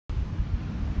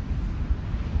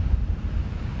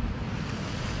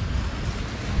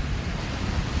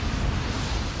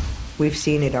We've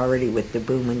seen it already with the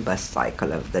boom and bust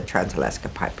cycle of the Trans-Alaska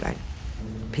Pipeline.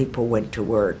 People went to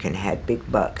work and had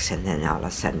big bucks, and then all of a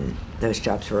sudden those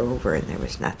jobs were over and there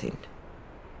was nothing.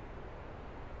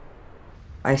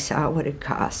 I saw what it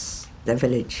costs the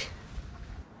village.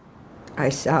 I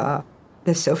saw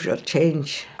the social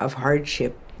change of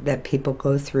hardship that people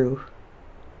go through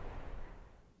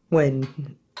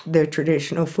when their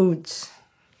traditional foods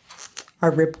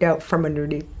are ripped out from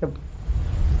underneath them.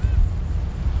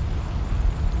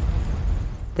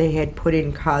 They had put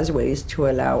in causeways to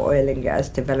allow oil and gas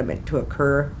development to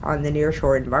occur on the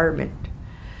nearshore environment.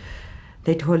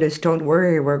 They told us, don't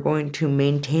worry, we're going to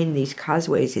maintain these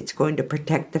causeways. It's going to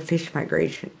protect the fish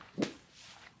migration.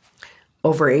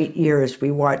 Over 8 years,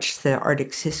 we watched the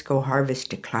Arctic cisco harvest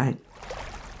decline.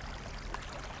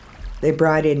 They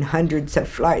brought in hundreds of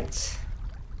flights,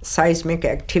 seismic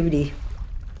activity,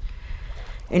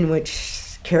 in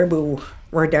which caribou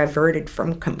were diverted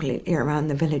from completely around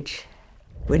the village.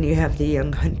 When you have the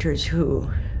young hunters who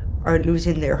are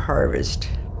losing their harvest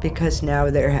because now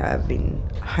they're having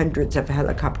hundreds of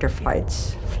helicopter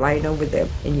flights flying over them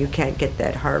and you can't get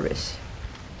that harvest.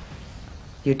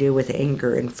 You deal with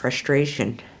anger and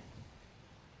frustration.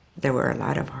 There were a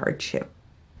lot of hardship.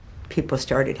 People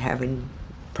started having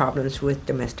problems with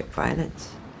domestic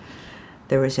violence.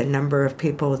 There was a number of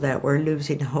people that were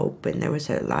losing hope, and there was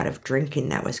a lot of drinking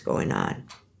that was going on.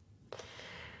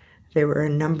 There were a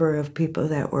number of people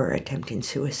that were attempting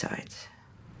suicides.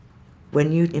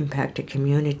 When you impact a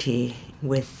community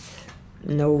with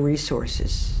no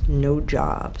resources, no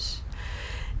jobs,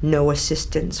 no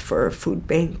assistance for a food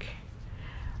bank,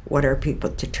 what are people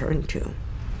to turn to?